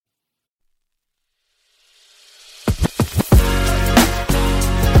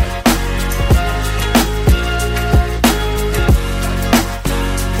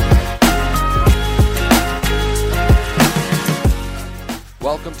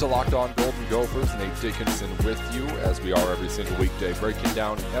to Locked On Golden Gophers. Nate Dickinson with you, as we are every single weekday, breaking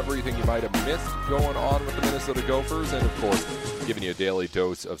down everything you might have missed going on with the Minnesota Gophers, and of course, giving you a daily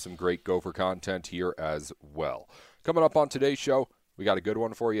dose of some great Gopher content here as well. Coming up on today's show, we got a good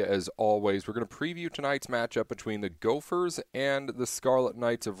one for you as always. We're going to preview tonight's matchup between the Gophers and the Scarlet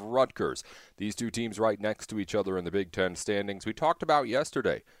Knights of Rutgers. These two teams right next to each other in the Big Ten standings. We talked about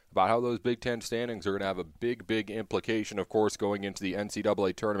yesterday about how those Big Ten standings are going to have a big implication, of course, going into the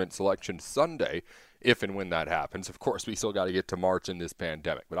NCAA Tournament Selection Sunday, if and when that happens. Of course, we still got to get to March in this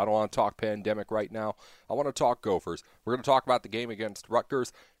pandemic, but I don't want to talk pandemic right now. I want to talk Gophers. We're going to talk about the game against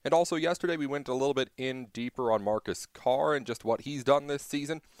Rutgers, and also yesterday we went a little bit in deeper on Marcus Carr and just what he's done this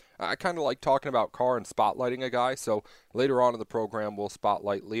season. I kind of like talking about Carr and spotlighting a guy, so later on in the program we'll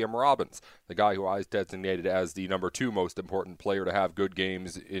spotlight Liam Robbins, the guy who I designated as the number 2 most important player to have good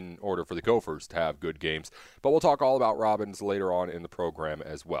games in order for the Gophers to have good games. But we'll talk all about Robbins later on in the program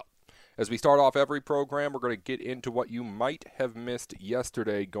as well. As we start off every program, we're going to get into what you might have missed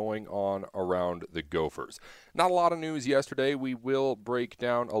yesterday going on around the Gophers. Not a lot of news yesterday. We will break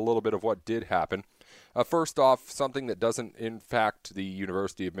down a little bit of what did happen. First off, something that doesn't impact the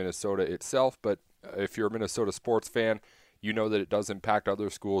University of Minnesota itself, but if you're a Minnesota sports fan, you know that it does impact other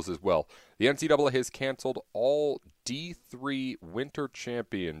schools as well. The NCAA has canceled all D3 winter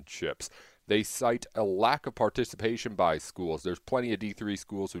championships. They cite a lack of participation by schools. There's plenty of D3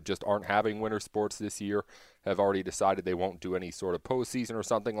 schools who just aren't having winter sports this year, have already decided they won't do any sort of postseason or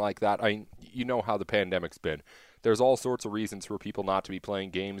something like that. You know how the pandemic's been. There's all sorts of reasons for people not to be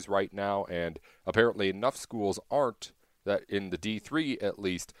playing games right now, and apparently enough schools aren't that in the D3 at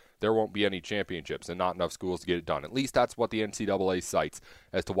least, there won't be any championships and not enough schools to get it done. At least that's what the NCAA cites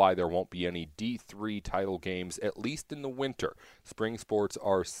as to why there won't be any D3 title games, at least in the winter. Spring sports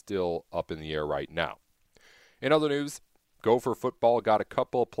are still up in the air right now. In other news, Gopher football got a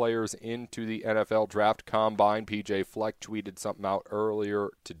couple of players into the NFL draft combine. PJ Fleck tweeted something out earlier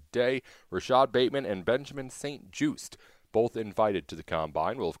today. Rashad Bateman and Benjamin St-Juste both invited to the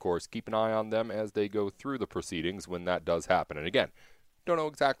combine. We'll, of course, keep an eye on them as they go through the proceedings when that does happen. And again, don't know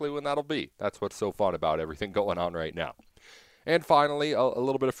exactly when that'll be. That's what's so fun about everything going on right now. And finally, a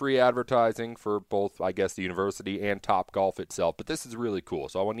little bit of free advertising for both, I guess, the university and Topgolf itself. But this is really cool,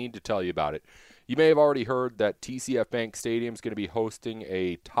 so I need to tell you about it. You may have already heard that TCF Bank Stadium is going to be hosting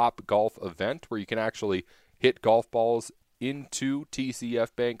a Topgolf event where you can actually hit golf balls into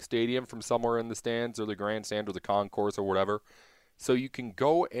TCF Bank Stadium from somewhere in the stands or the grandstand or the concourse or whatever. So you can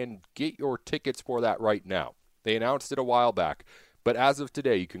go and get your tickets for that right now. They announced it a while back, but as of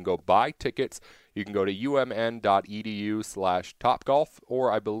today, you can go buy tickets. You can go to umn.edu/Topgolf,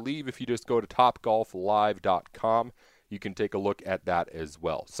 or I believe if you just go to topgolflive.com, you can take a look at that as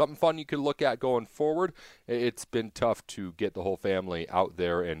well. Something fun you can look at going forward. It's been tough to get the whole family out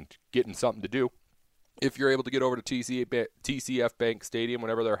there and getting something to do. If you're able to get over to TCF Bank Stadium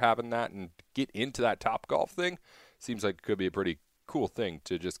whenever they're having that and get into that Topgolf thing, seems like it could be a pretty cool thing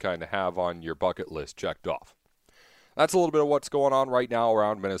to just kind of have on your bucket list checked off. That's a little bit of what's going on right now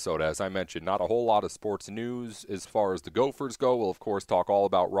around Minnesota. As I mentioned, not a whole lot of sports news as far as the Gophers go. We'll, of course, talk all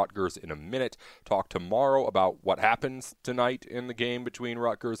about Rutgers in a minute. Talk tomorrow about what happens tonight in the game between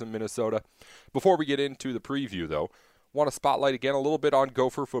Rutgers and Minnesota. Before we get into the preview, though, want to spotlight again a little bit on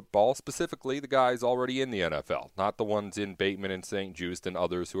Gopher football, specifically the guys already in the NFL, not the ones in Bateman and St-Juste and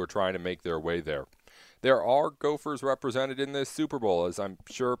others who are trying to make their way there. There are Gophers represented in this Super Bowl, as I'm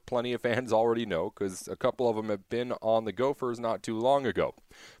sure plenty of fans already know, because a couple of them have been on the Gophers not too long ago.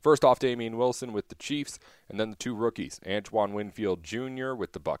 First off, Damian Wilson with the Chiefs, and then the two rookies, Antoine Winfield Jr.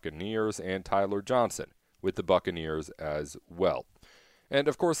 with the Buccaneers and Tyler Johnson with the Buccaneers as well. And,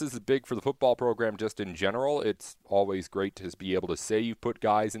 of course, this is big for the football program just in general. It's always great to be able to say you've put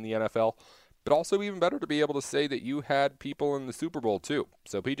guys in the NFL, but also even better to be able to say that you had people in the Super Bowl too.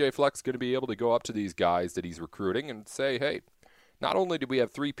 So PJ Fleck's going to be able to go up to these guys that he's recruiting and say, hey, not only did we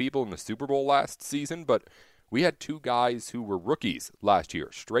have 3 people in the Super Bowl last season, but we had 2 guys who were rookies last year,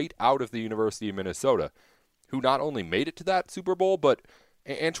 straight out of the University of Minnesota, who not only made it to that Super Bowl, but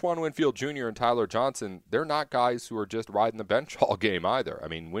Antoine Winfield Jr. and Tyler Johnson, they're not guys who are just riding the bench all game either. I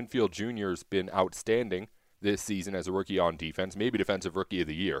mean, Winfield Jr. has been outstanding this season as a rookie on defense, maybe Defensive Rookie of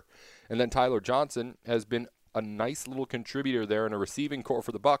the Year. And then Tyler Johnson has been a nice little contributor there in a receiving core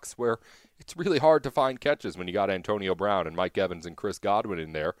for the Bucs, where it's really hard to find catches when you got Antonio Brown and Mike Evans and Chris Godwin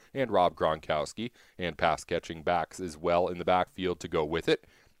in there, and Rob Gronkowski, and pass-catching backs as well in the backfield to go with it.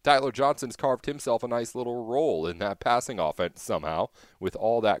 Tyler Johnson's carved himself a nice little role in that passing offense somehow with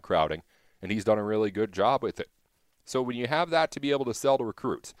all that crowding, and he's done a really good job with it. So when you have that to be able to sell to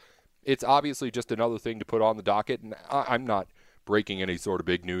recruits, it's obviously just another thing to put on the docket, and I'm not breaking any sort of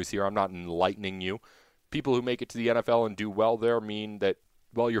big news here. I'm not enlightening you. People who make it to the NFL and do well there mean that,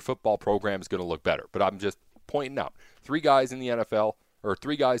 well, your football program is going to look better. But I'm just pointing out, 3 guys in the NFL, or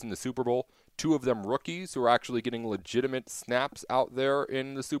 3 guys in the Super Bowl, 2 of them rookies who are actually getting legitimate snaps out there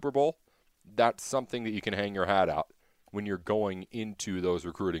in the Super Bowl. That's something that you can hang your hat out when you're going into those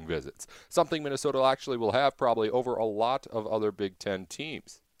recruiting visits. Something Minnesota actually will have probably over a lot of other Big Ten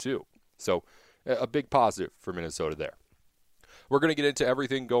teams, too. So a big positive for Minnesota there. We're going to get into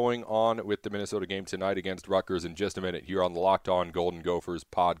everything going on with the Minnesota game tonight against Rutgers in just a minute here on the Locked On Golden Gophers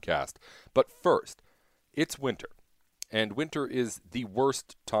podcast. But first, it's winter. And winter is the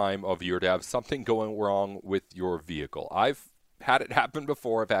worst time of year to have something going wrong with your vehicle. I've had it happen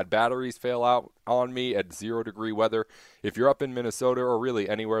before. I've had batteries fail out on me at 0-degree weather. If you're up in Minnesota or really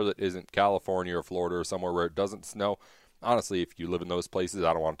anywhere that isn't California or Florida or somewhere where it doesn't snow, honestly, if you live in those places,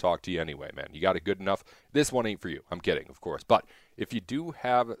 I don't want to talk to you anyway, man. You got it good enough. This one ain't for you. I'm kidding, of course. But if you do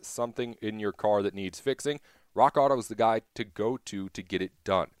have something in your car that needs fixing, Rock Auto is the guy to go to get it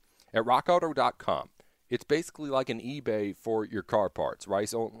done. At rockauto.com, it's basically like an eBay for your car parts, right?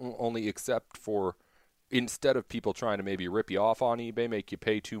 So only except for instead of people trying to maybe rip you off on eBay, make you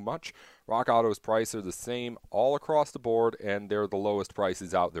pay too much, Rock Auto's prices are the same all across the board, and they're the lowest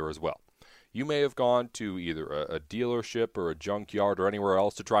prices out there as well. You may have gone to either a dealership or a junkyard or anywhere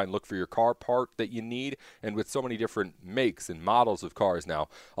else to try and look for your car part that you need, and with so many different makes and models of cars now,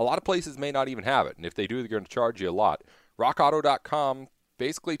 a lot of places may not even have it, and if they do, they're going to charge you a lot. RockAuto.com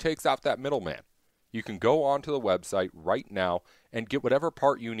basically takes out that middleman. You can go onto the website right now and get whatever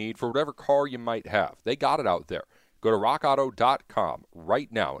part you need for whatever car you might have. They got it out there. Go to rockauto.com right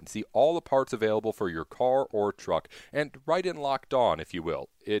now and see all the parts available for your car or truck. And write in Locked On, if you will,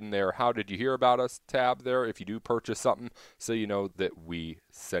 in their How Did You Hear About Us tab there if you do purchase something, so you know that we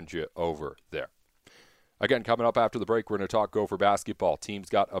sent you over there. Again, coming up after the break, we're going to talk Gopher basketball. Team's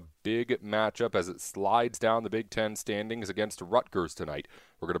got a big matchup as it slides down the Big Ten standings against Rutgers tonight.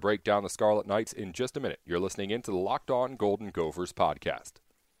 We're going to break down the Scarlet Knights in just a minute. You're listening into the Locked On Golden Gophers podcast.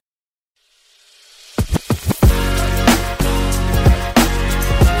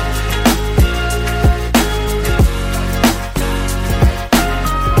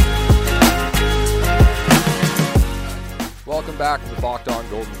 Welcome back to the Locked On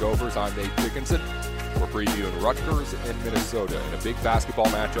Golden Gophers. I'm Nate Dickinson. We're previewing Rutgers and Minnesota in a big basketball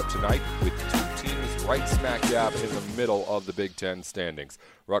matchup tonight with 2 teams right smack dab in the middle of the Big Ten standings.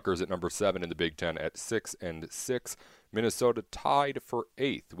 Rutgers at number 7 in the Big Ten at 6-6. Minnesota tied for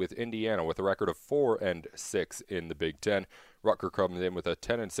 8th with Indiana with a record of 4-6 in the Big Ten. Rutgers comes in with a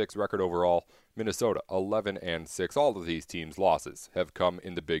 10-6 record overall. Minnesota 11-6. All of these teams' losses have come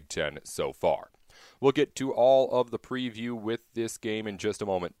in the Big Ten so far. We'll get to all of the preview with this game in just a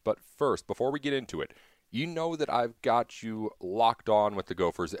moment. But first, before we get into it, you know that I've got you locked on with the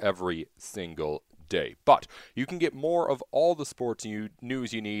Gophers every single day. But you can get more of all the sports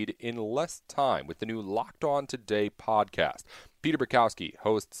news you need in less time with the new Locked On Today podcast. Peter Bukowski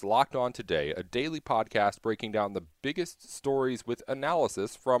hosts Locked On Today, a daily podcast breaking down the biggest stories with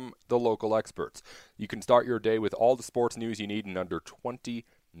analysis from the local experts. You can start your day with all the sports news you need in under 20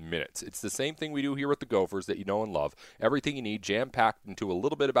 minutes. It's the same thing we do here with the Gophers that you know and love. Everything you need jam-packed into a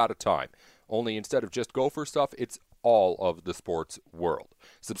little bit about a time. Only instead of just Gopher stuff, it's all of the sports world.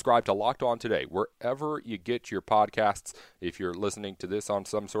 Subscribe to Locked On Today wherever you get your podcasts. If you're listening to this on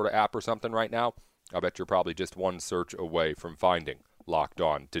some sort of app or something right now, I bet you're probably just one search away from finding Locked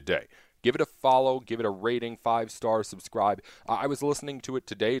On Today. Give it a follow, give it a rating, 5 stars, subscribe. I was listening to it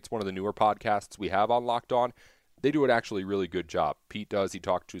today. It's one of the newer podcasts we have on Locked On. They do an actually really good job. Pete does. He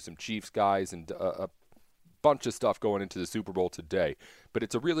talked to some Chiefs guys and a bunch of stuff going into the Super Bowl today. But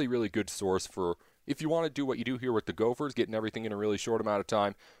it's a really, really good source for if you want to do what you do here with the Gophers, getting everything in a really short amount of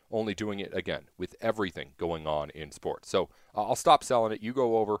time, only doing it, again, with everything going on in sports. So I'll stop selling it. You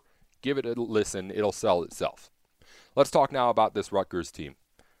go over, give it a listen. It'll sell itself. Let's talk now about this Rutgers team.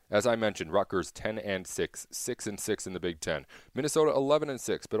 As I mentioned, Rutgers 10-6, 6-6 in the Big Ten. Minnesota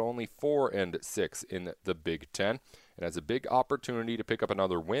 11-6, but only 4-6 in the Big Ten. It has a big opportunity to pick up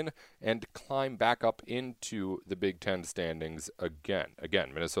another win and climb back up into the Big Ten standings again.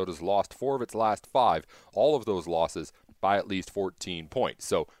 Again, Minnesota's lost 4 of its last 5, all of those losses by at least 14 points.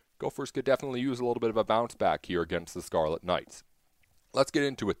 So Gophers could definitely use a little bit of a bounce back here against the Scarlet Knights. Let's get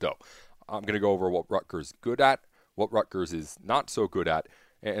into it, though. I'm going to go over what Rutgers is good at, what Rutgers is not so good at,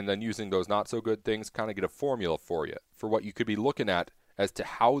 and then using those not-so-good things, kind of get a formula for you, for what you could be looking at as to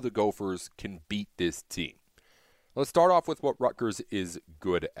how the Gophers can beat this team. Let's start off with what Rutgers is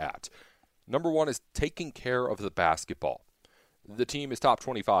good at. Number 1 is taking care of the basketball. The team is top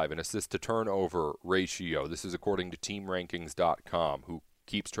 25 in assist-to-turnover ratio. This is according to TeamRankings.com, who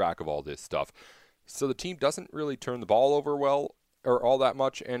keeps track of all this stuff. So the team doesn't really turn the ball over well or all that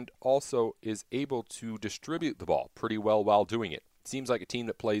much, and also is able to distribute the ball pretty well while doing it. Seems like a team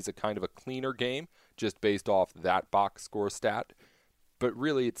that plays a kind of a cleaner game, just based off that box score stat. But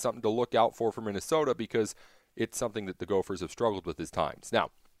really, it's something to look out for Minnesota, because it's something that the Gophers have struggled with at times. Now,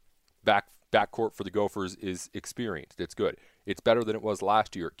 backcourt for the Gophers is experienced. It's good. It's better than it was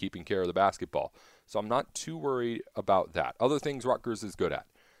last year at keeping care of the basketball. So I'm not too worried about that. Other things Rutgers is good at.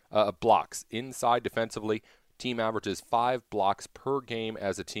 Blocks. Inside defensively, team averages 5 blocks per game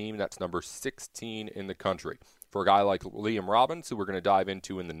as a team. That's number 16 in the country. For a guy like Liam Robbins, who we're going to dive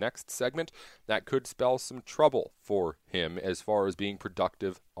into in the next segment, that could spell some trouble for him as far as being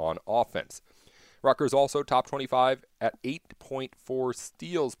productive on offense. Rutgers also top 25 at 8.4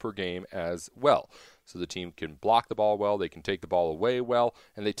 steals per game as well. So the team can block the ball well, they can take the ball away well,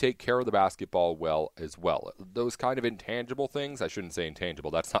 and they take care of the basketball well as well. Those kind of intangible things, I shouldn't say intangible,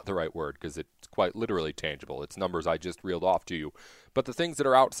 that's not the right word because it's quite literally tangible. It's numbers I just reeled off to you. But the things that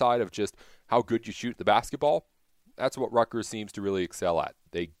are outside of just how good you shoot the basketball, that's what Rutgers seems to really excel at.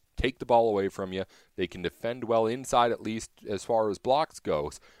 They take the ball away from you. They can defend well inside, at least as far as blocks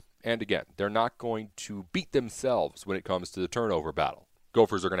goes. And again, they're not going to beat themselves when it comes to the turnover battle.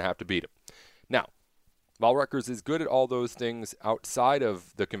 Gophers are going to have to beat them. Now, while Rutgers is good at all those things outside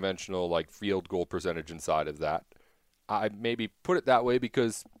of the conventional like field goal percentage inside of that, I maybe put it that way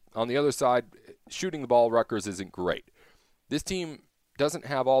because on the other side, shooting the ball, Rutgers isn't great. This team doesn't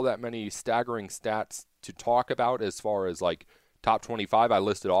have all that many staggering stats to talk about as far as like top 25 I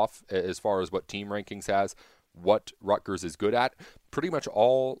listed off as far as what Team Rankings has, what Rutgers is good at. Pretty much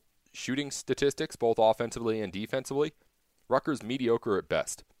all shooting statistics, both offensively and defensively, Rutgers mediocre at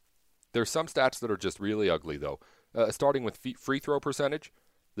best. There's some stats that are just really ugly, though. Starting with free throw percentage,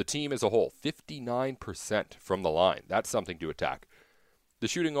 the team as a whole, 59% from the line. That's something to attack. The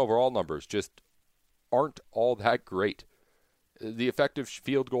shooting overall numbers just aren't all that great. The effective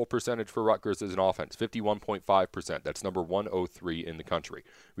field goal percentage for Rutgers is an offense, 51.5%. That's number 103 in the country.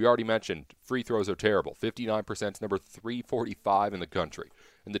 We already mentioned free throws are terrible. 59% is number 345 in the country.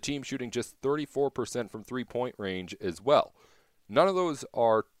 And the team shooting just 34% from three-point range as well. None of those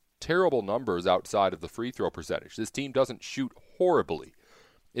are terrible numbers outside of the free throw percentage. This team doesn't shoot horribly.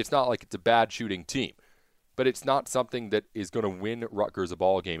 It's not like it's a bad shooting team. But it's not something that is going to win Rutgers a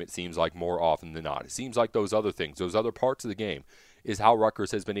ball game, it seems like, more often than not. It seems like those other things, those other parts of the game, is how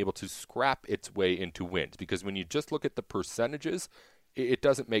Rutgers has been able to scrap its way into wins. Because when you just look at the percentages, it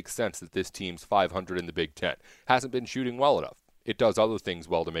doesn't make sense that this team's 500 in the Big Ten. Hasn't been shooting well enough. It does other things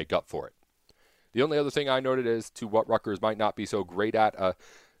well to make up for it. The only other thing I noted as to what Rutgers might not be so great at,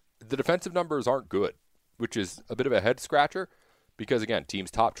 the defensive numbers aren't good, which is a bit of a head-scratcher. Because, again,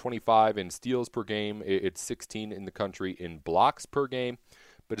 teams top 25 in steals per game. It's 16 in the country in blocks per game.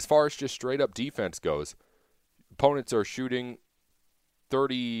 But as far as just straight-up defense goes, opponents are shooting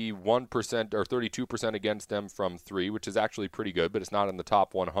 31% or 32% against them from three, which is actually pretty good, but it's not in the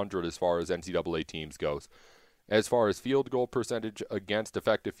top 100 as far as NCAA teams goes. As far as field goal percentage against,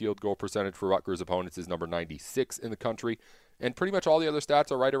 effective field goal percentage for Rutgers opponents is number 96 in the country. And pretty much all the other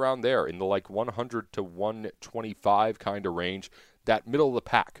stats are right around there in the like 100 to 125 kind of range, that middle of the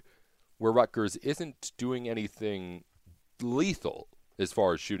pack, where Rutgers isn't doing anything lethal as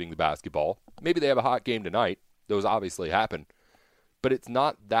far as shooting the basketball. Maybe they have a hot game tonight. Those obviously happen. But it's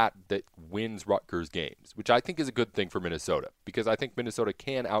not that wins Rutgers games, which I think is a good thing for Minnesota, because I think Minnesota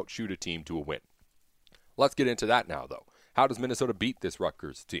can outshoot a team to a win. Let's get into that now, though. How does Minnesota beat this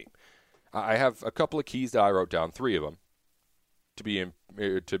Rutgers team? I have a couple of keys that I wrote down, 3 of them,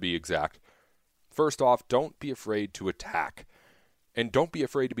 to be exact. First off, don't be afraid to attack. And don't be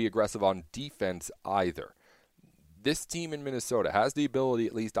afraid to be aggressive on defense either. This team in Minnesota has the ability,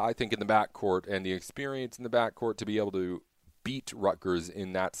 at least I think, in the backcourt and the experience in the backcourt to be able to beat Rutgers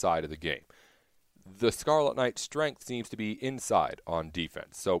in that side of the game. The Scarlet Knights' strength seems to be inside on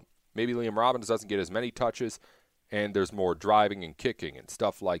defense. So maybe Liam Robbins doesn't get as many touches, and there's more driving and kicking and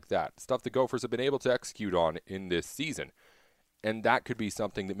stuff like that. Stuff the Gophers have been able to execute on in this season. And that could be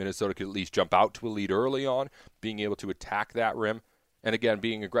something that Minnesota could at least jump out to a lead early on, being able to attack that rim. And again,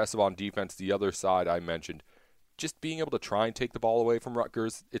 being aggressive on defense, the other side I mentioned. Just being able to try and take the ball away from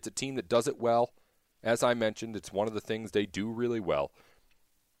Rutgers. It's a team that does it well. As I mentioned, it's one of the things they do really well.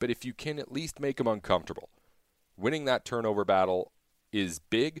 But if you can at least make them uncomfortable, winning that turnover battle is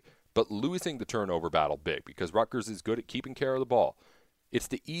big, but losing the turnover battle big, because Rutgers is good at keeping care of the ball. It's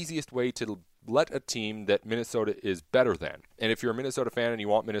the easiest way to let a team that Minnesota is better than. And if you're a Minnesota fan and you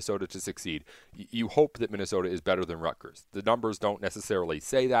want Minnesota to succeed, you hope that Minnesota is better than Rutgers. The numbers don't necessarily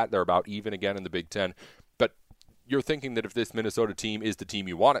say that. They're about even again in the Big Ten. But you're thinking that if this Minnesota team is the team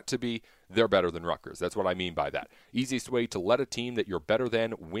you want it to be, they're better than Rutgers. That's what I mean by that. Easiest way to let a team that you're better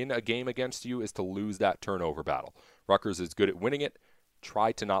than win a game against you is to lose that turnover battle. Rutgers is good at winning it.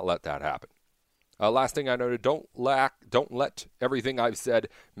 Try to not let that happen. Last thing I noted, don't let everything I've said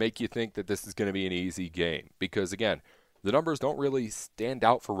make you think that this is going to be an easy game. Because, again, the numbers don't really stand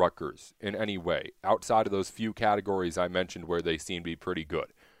out for Rutgers in any way, outside of those few categories I mentioned where they seem to be pretty good.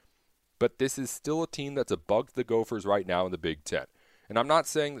 But this is still a team that's above the Gophers right now in the Big Ten. And I'm not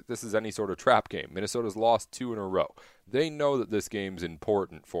saying that this is any sort of trap game. Minnesota's lost 2 in a row. They know that this game's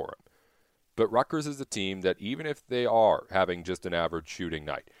important for them. But Rutgers is a team that even if they are having just an average shooting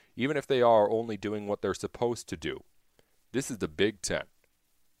night, even if they are only doing what they're supposed to do, this is the Big Ten.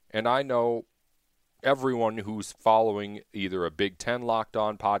 And I know everyone who's following either a Big Ten Locked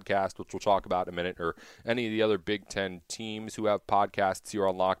On podcast, which we'll talk about in a minute, or any of the other Big Ten teams who have podcasts here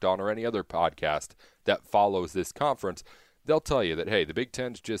on Locked On, or any other podcast that follows this conference, they'll tell you that, hey, the Big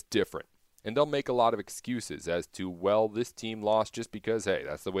Ten's just different. And they'll make a lot of excuses as to, well, this team lost just because, hey,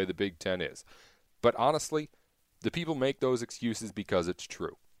 that's the way the Big Ten is. But honestly, the people make those excuses because it's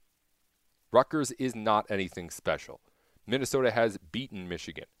true. Rutgers is not anything special. Minnesota has beaten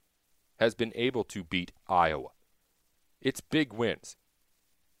Michigan, has been able to beat Iowa. It's big wins.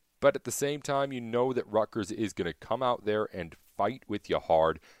 But at the same time, you know that Rutgers is going to come out there and fight with you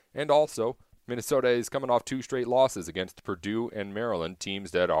hard. And also, Minnesota is coming off 2 straight losses against Purdue and Maryland, teams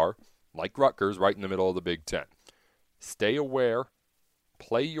that are, like Rutgers, right in the middle of the Big Ten. Stay aware,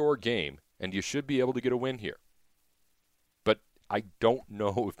 play your game, and you should be able to get a win here. But I don't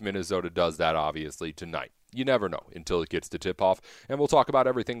know if Minnesota does that, obviously, tonight. You never know until it gets to tip-off. And we'll talk about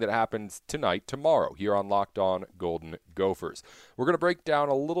everything that happens tonight, tomorrow, here on Locked On Golden Gophers. We're going to break down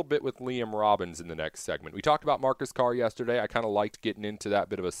a little bit with Liam Robbins in the next segment. We talked about Marcus Carr yesterday. I kind of liked getting into that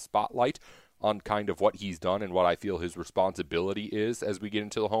bit of a spotlight on kind of what he's done and what I feel his responsibility is as we get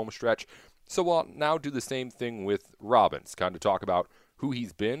into the home stretch. So we'll now do the same thing with Robbins, kind of talk about who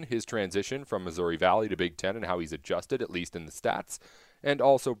he's been, his transition from Missouri Valley to Big Ten and how he's adjusted, at least in the stats, and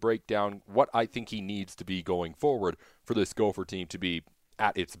also break down what I think he needs to be going forward for this Gopher team to be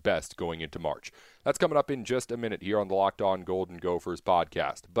at its best going into March. That's coming up in just a minute here on the Locked On Golden Gophers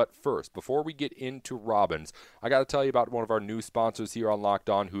podcast. But first, before we get into Robbins, I got to tell you about one of our new sponsors here on Locked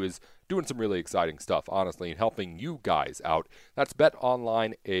On who is doing some really exciting stuff, honestly, and helping you guys out. That's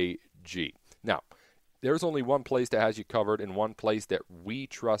BetOnline AG. Now, there's only one place that has you covered and one place that we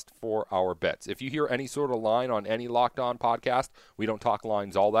trust for our bets. If you hear any sort of line on any Locked On podcast, we don't talk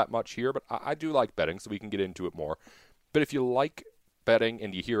lines all that much here, but I do like betting, so we can get into it more. But if you like betting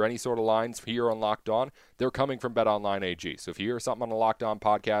and you hear any sort of lines here on Locked On, they're coming from BetOnline AG. So if you hear something on the Locked On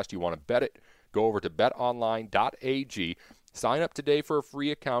podcast, you want to bet it, go over to betonline.ag, sign up today for a free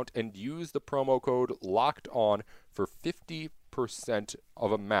account, and use the promo code LOCKEDON for 50%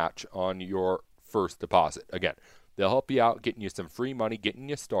 of a match on your first deposit. Again, they'll help you out, getting you some free money, getting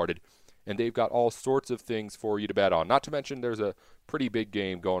you started, and they've got all sorts of things for you to bet on. Not to mention there's a pretty big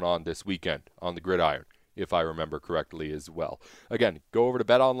game going on this weekend on the gridiron, if I remember correctly as well. Again, go over to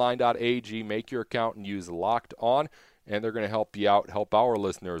betonline.ag, make your account, and use Locked On, and they're going to help you out, help our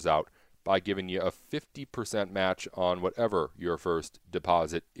listeners out by giving you a 50% match on whatever your first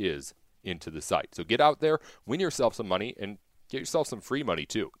deposit is into the site. So get out there, win yourself some money, and get yourself some free money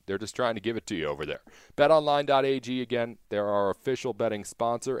too. They're just trying to give it to you over there. BetOnline.ag, again, they're our official betting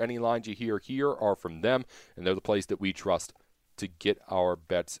sponsor. Any lines you hear here are from them, and they're the place that we trust to get our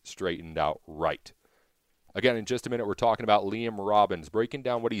bets straightened out right. Again, in just a minute, we're talking about Liam Robbins, breaking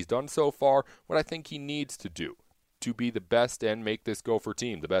down what he's done so far, what I think he needs to do to be the best and make this Gopher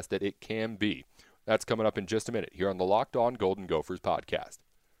team the best that it can be. That's coming up in just a minute here on the Locked On Golden Gophers podcast.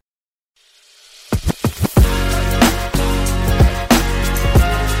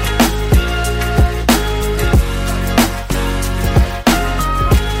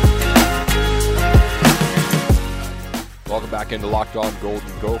 Welcome back into Locked On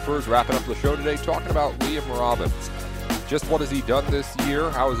Golden Gophers. Wrapping up the show today, talking about Liam Robbins. Just what has he done this year?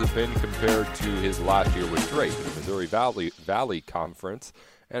 How has it been compared to his last year with Drake in the Missouri Valley Conference?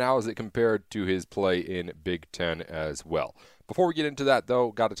 And how is it compared to his play in Big Ten as well? Before we get into that,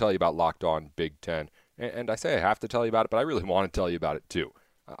 though, got to tell you about Locked On Big Ten. And I say I have to tell you about it, but I really want to tell you about it too.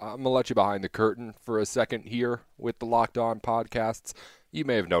 I'm going to let you behind the curtain for a second here with the Locked On podcasts. You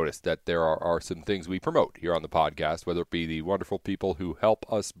may have noticed that there are some things we promote here on the podcast, whether it be the wonderful people who help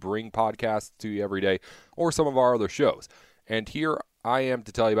us bring podcasts to you every day or some of our other shows. And here I am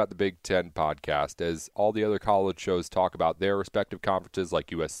to tell you about the Big Ten podcast, as all the other college shows talk about their respective conferences, like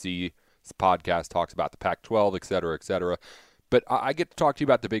USC's podcast talks about the Pac-12, et cetera, et cetera. But I get to talk to you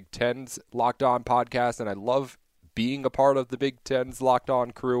about the Big Ten's Locked On podcast, and I love being a part of the Big Ten's Locked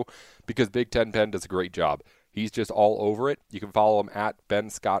On crew because Big Ten Ben does a great job. He's just all over it. You can follow him at Ben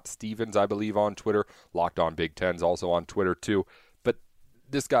Scott Stevens, I believe, on Twitter. Locked On Big Ten's also on Twitter, too. But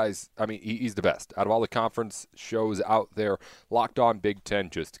this guy's, he's the best. Out of all the conference shows out there, Locked On Big Ten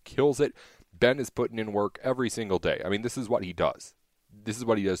just kills it. Ben is putting in work every single day. This is what he does. This is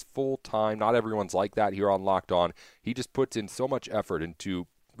what he does full time. Not everyone's like that here on Locked On. He just puts in so much effort into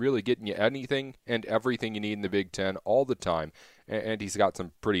really getting you anything and everything you need in the Big Ten all the time. And he's got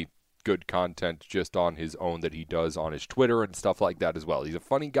some pretty good content just on his own that he does on his Twitter and stuff like that as well. He's a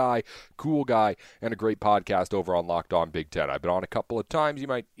funny guy, cool guy, and a great podcast over on Locked On Big Ten. I've been on a couple of times. You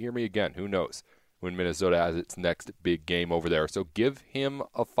might hear me again. Who knows? When Minnesota has its next big game over there. So give him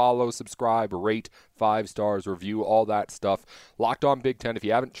a follow, subscribe, rate, 5 stars, review, all that stuff. Locked On Big Ten. If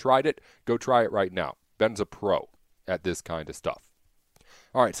you haven't tried it, go try it right now. Ben's a pro at this kind of stuff.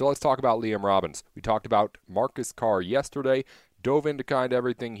 All right, so let's talk about Liam Robbins. We talked about Marcus Carr yesterday, dove into kind of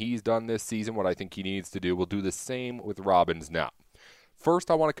everything he's done this season, what I think he needs to do. We'll do the same with Robbins now. First,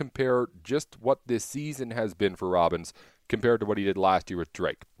 I want to compare just what this season has been for Robbins compared to what he did last year with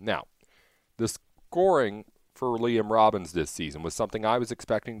Drake. Now, the scoring for Liam Robbins this season was something I was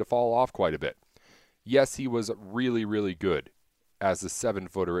expecting to fall off quite a bit. Yes, he was really, really good as a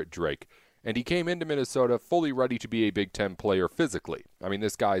 7-footer at Drake, and he came into Minnesota fully ready to be a Big Ten player physically.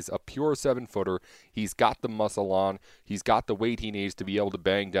 This guy's a pure 7-footer. He's got the muscle on. He's got the weight he needs to be able to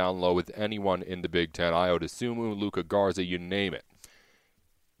bang down low with anyone in the Big Ten. Ayo Dosunmu, Luka Garza, you name it.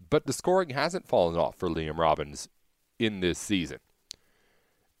 But the scoring hasn't fallen off for Liam Robbins in this season.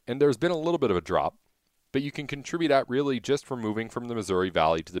 And there's been a little bit of a drop, but you can contribute that really just from moving from the Missouri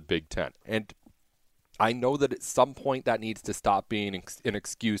Valley to the Big Ten. And I know that at some point that needs to stop being an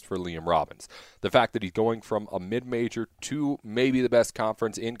excuse for Liam Robbins. The fact that he's going from a mid-major to maybe the best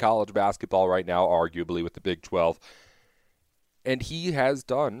conference in college basketball right now, arguably with the Big 12. And he has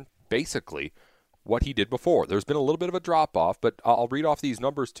done basically what he did before. There's been a little bit of a drop-off, but I'll read off these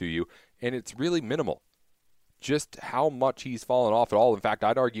numbers to you, and it's really minimal. Just how much he's fallen off at all. In fact,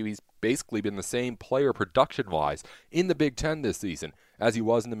 I'd argue he's basically been the same player production-wise in the Big Ten this season as he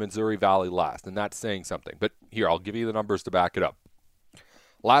was in the Missouri Valley last, and that's saying something. But here, I'll give you the numbers to back it up.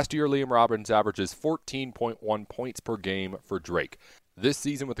 Last year, Liam Robbins averages 14.1 points per game for Drake. This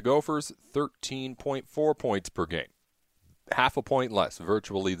season with the Gophers, 13.4 points per game. Half a point less,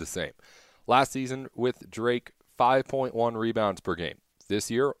 virtually the same. Last season with Drake, 5.1 rebounds per game. This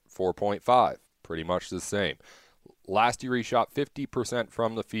year, 4.5. Pretty much the same. Last year, he shot 50%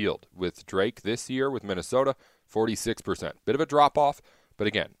 from the field. With Drake this year, with Minnesota, 46%. Bit of a drop-off, but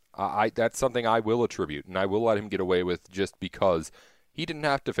again, that's something I will attribute, and I will let him get away with just because he didn't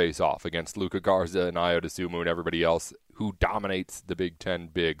have to face off against Luka Garza and Ayo Dosunmu and everybody else who dominates the Big Ten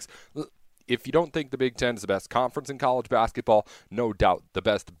bigs. If you don't think the Big Ten is the best conference in college basketball, no doubt the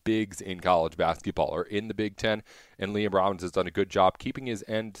best bigs in college basketball are in the Big Ten, and Liam Robbins has done a good job keeping his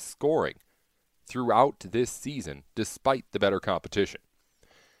end scoring throughout this season, despite the better competition.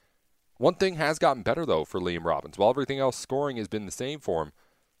 One thing has gotten better, though, for Liam Robbins. While everything else scoring has been the same for him,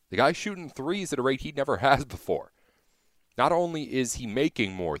 the guy's shooting threes at a rate he never has before. Not only is he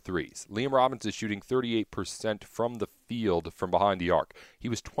making more threes, Liam Robbins is shooting 38% from the field from behind the arc. He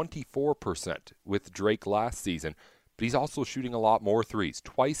was 24% with Drake last season, but he's also shooting a lot more threes,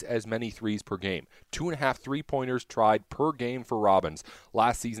 twice as many threes per game. 2.5 3-pointers tried per game for Robbins.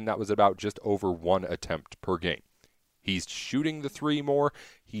 Last season, that was about just over 1 attempt per game. He's shooting the 3 more.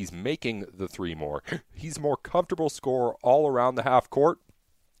 He's making the 3 more. He's a more comfortable scorer all around the half court,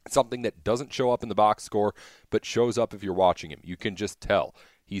 something that doesn't show up in the box score, but shows up if you're watching him. You can just tell.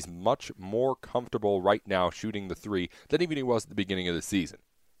 He's much more comfortable right now shooting the 3 than even he was at the beginning of the season.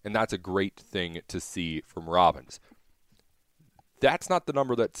 And that's a great thing to see from Robbins. That's not the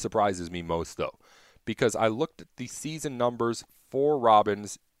number that surprises me most, though, because I looked at the season numbers for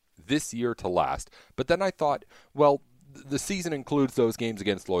Robbins this year to last, but then I thought, well, the season includes those games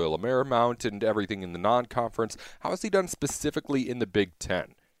against Loyola Marymount and everything in the non-conference. How has he done specifically in the Big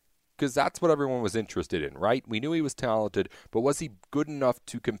Ten? Because that's what everyone was interested in, right? We knew he was talented, but was he good enough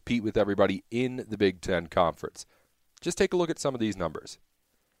to compete with everybody in the Big Ten Conference? Just take a look at some of these numbers.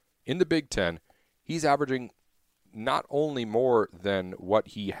 In the Big Ten, he's averaging not only more than what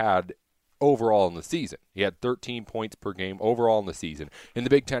he had overall in the season. He had 13 points per game overall in the season. In the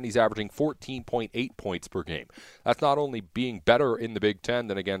Big Ten, he's averaging 14.8 points per game. That's not only being better in the Big Ten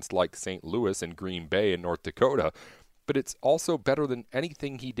than against like St. Louis and Green Bay and North Dakota, but it's also better than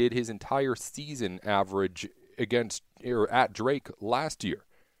anything he did his entire season average against or at Drake last year.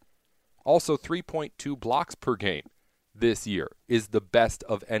 Also, 3.2 blocks per game this year is the best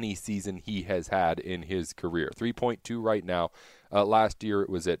of any season he has had in his career. 3.2 right now. Last year it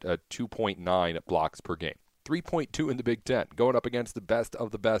was at 2.9 blocks per game. 3.2 in the Big Ten, going up against the best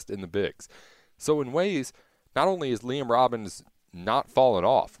of the best in the Bigs. So in ways, not only is Liam Robbins not fallen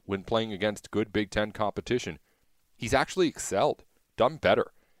off when playing against good Big Ten competition, he's actually excelled, done better.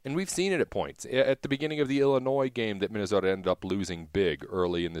 And we've seen it at points. At the beginning of the Illinois game that Minnesota ended up losing big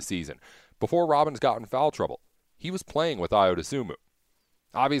early in the season, before Robbins got in foul trouble, he was playing with Ayo Dosunmu.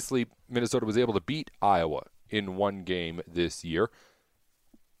 Obviously, Minnesota was able to beat Iowa in one game this year.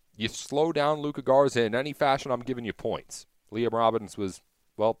 You slow down Luka Garza in any fashion, I'm giving you points. Liam Robbins was,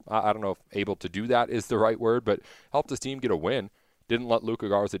 well, I don't know if able to do that is the right word, but helped his team get a win. Didn't let Luka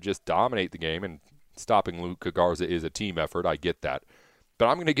Garza just dominate the game, and stopping Luka Garza is a team effort. I get that. But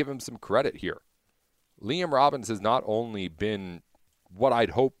I'm going to give him some credit here. Liam Robbins has not only been what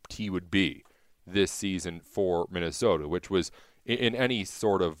I'd hoped he would be this season for Minnesota, which was in any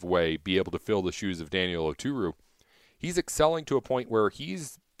sort of way be able to fill the shoes of Daniel Oturu. He's excelling to a point where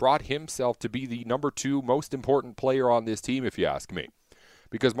he's brought himself to be the number 2 most important player on this team, if you ask me.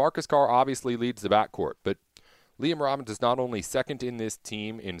 Because Marcus Carr obviously leads the backcourt, but Liam Robbins is not only second in this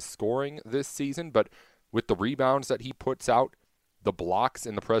team in scoring this season, but with the rebounds that he puts out, the blocks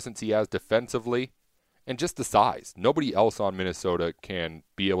and the presence he has defensively, and just the size. Nobody else on Minnesota can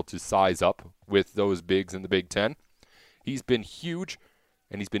be able to size up with those bigs in the Big Ten. He's been huge,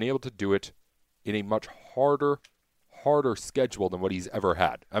 and he's been able to do it in a much harder schedule than what he's ever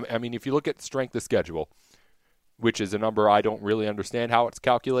had. I mean, if you look at strength of schedule, which is a number I don't really understand how it's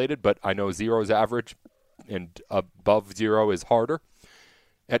calculated, but I know 0 is average and above 0 is harder.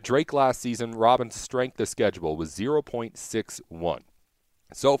 At Drake last season, Robbins' strength of schedule was 0.61.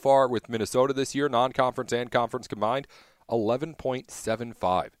 So far with Minnesota this year, non-conference and conference combined,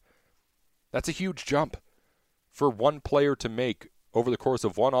 11.75. That's a huge jump for one player to make over the course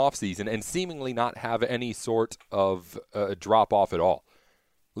of one offseason and seemingly not have any sort of drop-off at all.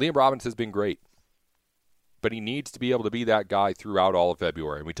 Liam Robbins has been great, but he needs to be able to be that guy throughout all of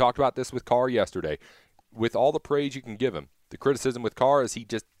February. And we talked about this with Carr yesterday. With all the praise you can give him, the criticism with Carr is he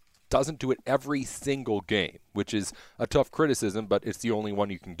just doesn't do it every single game, which is a tough criticism, but it's the only one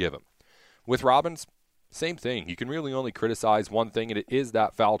you can give him. With Robbins, same thing. You can really only criticize one thing, and it is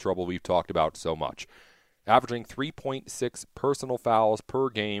that foul trouble we've talked about so much. Averaging 3.6 personal fouls per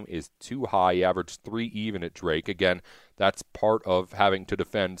game is too high. He averaged 3 even at Drake. Again, that's part of having to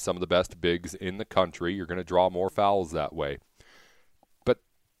defend some of the best bigs in the country. You're going to draw more fouls that way. But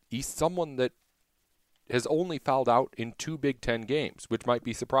he's someone that has only fouled out in 2 Big Ten games, which might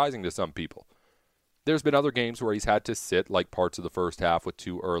be surprising to some people. There's been other games where he's had to sit like parts of the first half with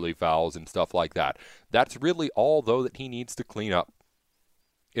 2 early fouls and stuff like that. That's really all, though, that he needs to clean up.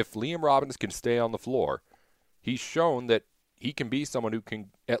 If Liam Robbins can stay on the floor, he's shown that he can be someone who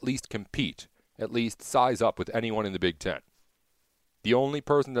can at least compete, at least size up with anyone in the Big Ten. The only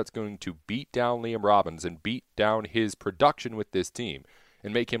person that's going to beat down Liam Robbins and beat down his production with this team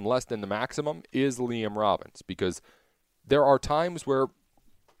and make him less than the maximum is Liam Robbins, because there are times where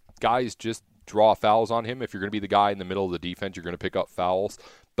guys just draw fouls on him. If you're going to be the guy in the middle of the defense, you're going to pick up fouls.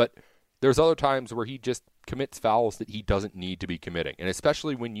 But there's other times where he just commits fouls that he doesn't need to be committing. And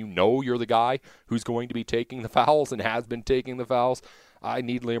especially when you know you're the guy who's going to be taking the fouls and has been taking the fouls, I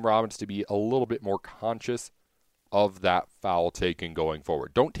need Liam Robbins to be a little bit more conscious of that foul taking going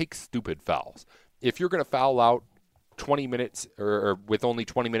forward. Don't take stupid fouls. If you're going to foul out 20 minutes or with only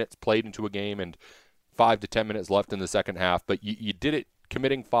 20 minutes played into a game and 5 to 10 minutes left in the second half, but you did it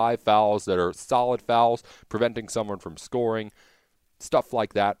committing 5 fouls that are solid fouls, preventing someone from scoring, stuff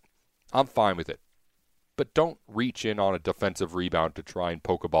like that, I'm fine with it. But don't reach in on a defensive rebound to try and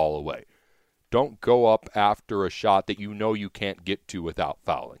poke a ball away. Don't go up after a shot that you know you can't get to without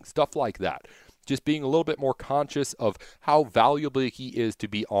fouling. Stuff like that. Just being a little bit more conscious of how valuable he is to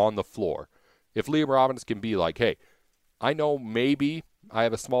be on the floor. If Liam Robbins can be like, hey, I know maybe I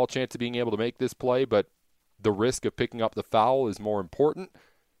have a small chance of being able to make this play, but the risk of picking up the foul is more important.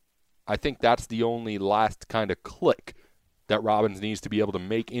 I think that's the only last kind of click that Robbins needs to be able to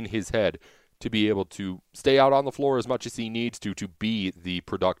make in his head to be able to stay out on the floor as much as he needs to be the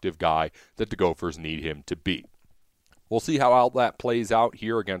productive guy that the Gophers need him to be. We'll see how all that plays out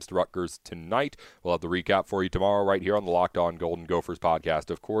here against Rutgers tonight. We'll have the recap for you tomorrow right here on the Locked On Golden Gophers podcast,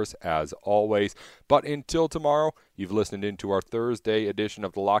 of course, as always. But until tomorrow, you've listened into our Thursday edition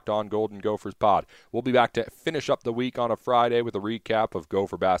of the Locked On Golden Gophers pod. We'll be back to finish up the week on a Friday with a recap of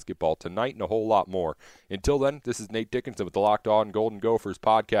Gopher basketball tonight and a whole lot more. Until then, this is Nate Dickinson with the Locked On Golden Gophers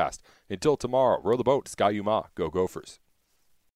podcast. Until tomorrow, row the boat, Ski-U-Mah, go Gophers.